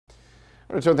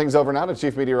I'm going to turn things over now to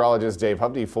Chief Meteorologist Dave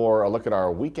Hovde for a look at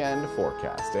our weekend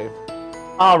forecast. Dave?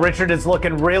 Oh, Richard, it's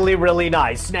looking really, really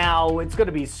nice. Now, it's going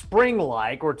to be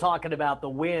spring-like. We're talking about the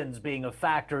winds being a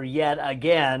factor yet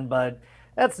again, but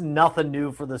that's nothing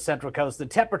new for the Central Coast. The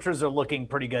temperatures are looking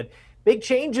pretty good. Big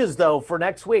changes, though, for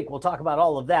next week. We'll talk about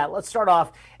all of that. Let's start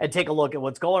off and take a look at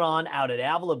what's going on out at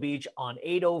Avila Beach on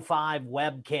 805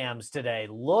 webcams today.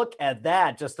 Look at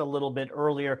that just a little bit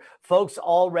earlier. Folks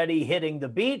already hitting the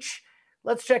beach.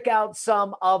 Let's check out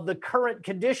some of the current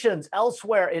conditions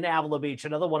elsewhere in Avila Beach,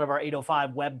 another one of our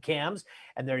 805 webcams.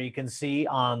 And there you can see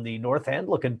on the north end,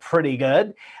 looking pretty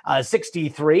good.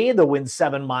 63, the wind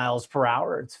 7 miles per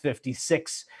hour. It's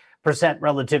 56%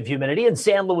 relative humidity. In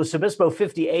San Luis Obispo,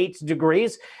 58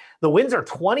 degrees. The winds are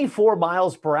 24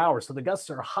 miles per hour, so the gusts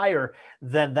are higher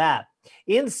than that.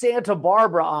 In Santa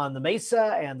Barbara on the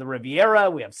Mesa and the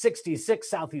Riviera, we have 66,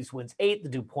 southeast winds 8, the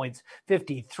dew point's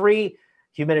 53.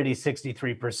 Humidity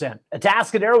 63%.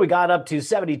 Atascadero, we got up to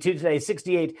 72 today,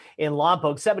 68 in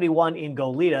Lompoc, 71 in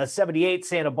Goleta, 78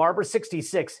 Santa Barbara,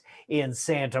 66 in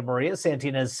Santa Maria, Santa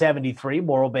Ynez 73,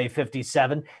 Morro Bay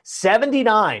 57,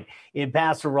 79 in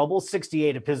Paso Robles,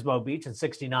 68 at Pismo Beach, and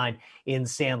 69 in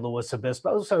San Luis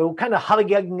Obispo. So kind of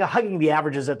hugging the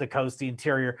averages at the coast. The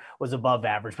interior was above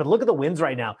average. But look at the winds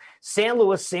right now. San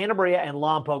Luis, Santa Maria, and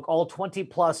Lompoc, all 20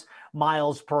 plus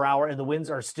miles per hour, and the winds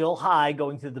are still high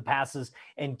going through the passes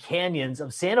and canyons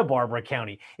of Santa Barbara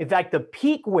County. In fact, the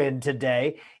peak wind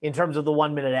today, in terms of the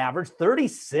 1 minute average,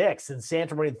 36 in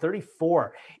Santa Maria,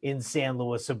 34 in San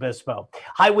Luis Obispo.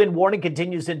 High wind warning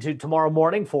continues into tomorrow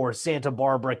morning for Santa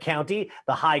Barbara County,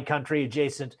 the high country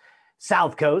adjacent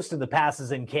South Coast and the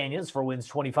passes and canyons for winds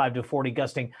 25 to 40,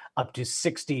 gusting up to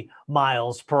 60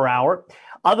 miles per hour.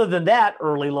 Other than that,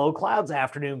 early low clouds,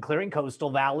 afternoon clearing, coastal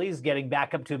valleys getting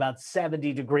back up to about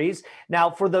 70 degrees.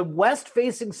 Now, for the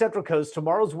west-facing Central Coast,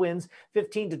 tomorrow's winds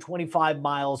 15 to 25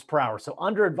 miles per hour. So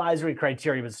under advisory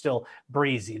criteria, but still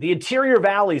breezy. The interior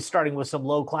valleys starting with some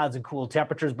low clouds and cool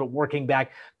temperatures, but working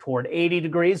back toward 80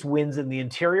 degrees. Winds in the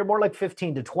interior more like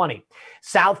 15 to 20.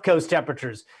 South Coast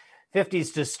temperatures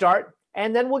 50s to start,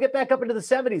 and then we'll get back up into the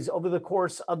 70s over the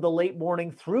course of the late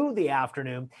morning through the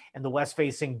afternoon. And the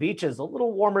west-facing beaches a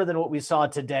little warmer than what we saw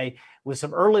today with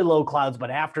some early low clouds,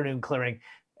 but afternoon clearing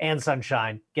and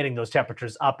sunshine, getting those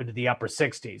temperatures up into the upper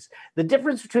 60s. The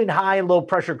difference between high and low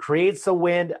pressure creates the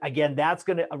wind. Again, that's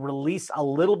going to release a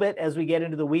little bit as we get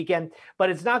into the weekend, but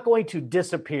it's not going to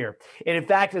disappear. And in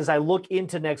fact, as I look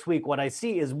into next week, what I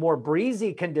see is more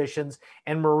breezy conditions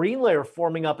and marine layer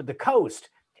forming up at the coast.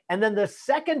 And then the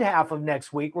second half of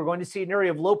next week, we're going to see an area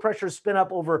of low pressure spin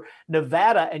up over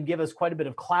Nevada and give us quite a bit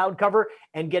of cloud cover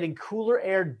and getting cooler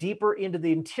air deeper into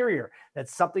the interior.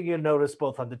 That's something you'll notice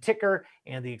both on the ticker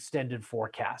and the extended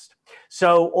forecast.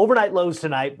 So overnight lows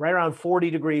tonight, right around 40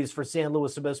 degrees for San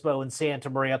Luis Obispo and Santa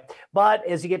Maria. But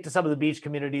as you get to some of the beach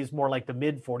communities, more like the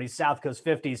mid 40s, South Coast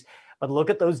 50s. But look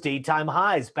at those daytime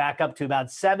highs, back up to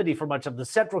about 70 for much of the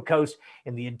Central Coast.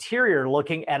 In the interior,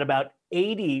 looking at about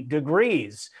 80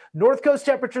 degrees. North Coast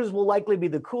temperatures will likely be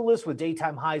the coolest, with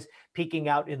daytime highs peaking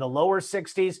out in the lower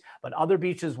 60s, but other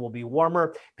beaches will be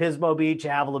warmer. Pismo Beach,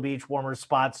 Avila Beach, warmer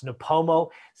spots. Nipomo,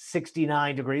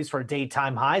 69 degrees for a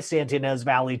daytime high. Santa Ynez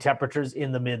Valley temperatures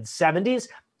in the mid 70s.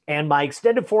 And my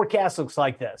extended forecast looks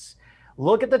like this.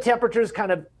 Look at the temperatures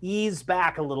kind of ease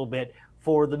back a little bit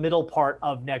for the middle part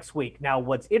of next week. Now,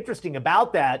 what's interesting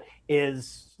about that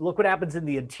is look what happens in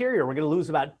the interior. We're going to lose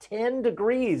about 10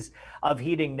 degrees of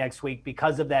heating next week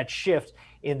because of that shift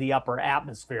in the upper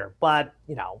atmosphere. But,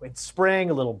 you know, it's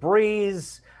spring, a little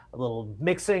breeze, a little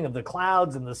mixing of the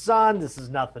clouds and the sun. This is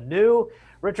nothing new.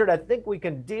 Richard, I think we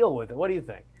can deal with it. What do you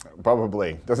think?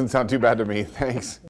 Probably. Doesn't sound too bad to me. Thanks.